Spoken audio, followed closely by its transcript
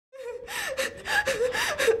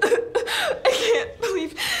I can't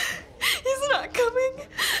believe he's not coming.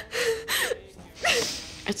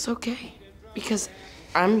 It's okay, because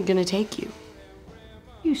I'm gonna take you.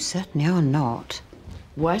 You certainly are not.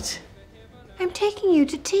 What? I'm taking you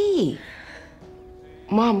to tea.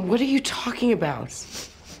 Mom, what are you talking about?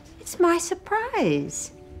 It's my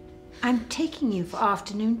surprise. I'm taking you for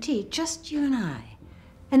afternoon tea, just you and I.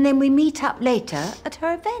 And then we meet up later at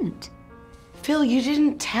her event. Phil, you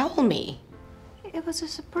didn't tell me. It was a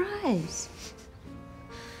surprise.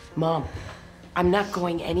 Mom, I'm not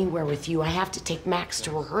going anywhere with you. I have to take Max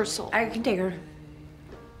to rehearsal. I can take her.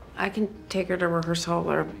 I can take her to rehearsal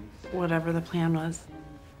or whatever the plan was.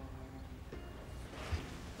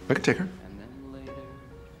 I could take her.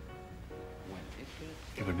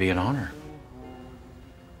 It would be an honor.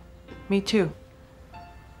 Me too.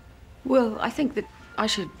 Well, I think that I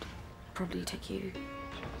should probably take you.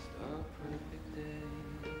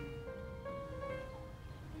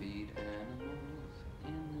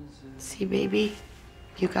 See, baby,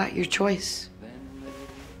 you got your choice.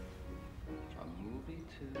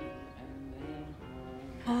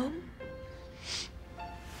 Mom?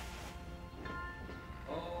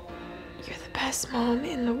 You're the best mom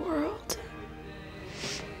in the world.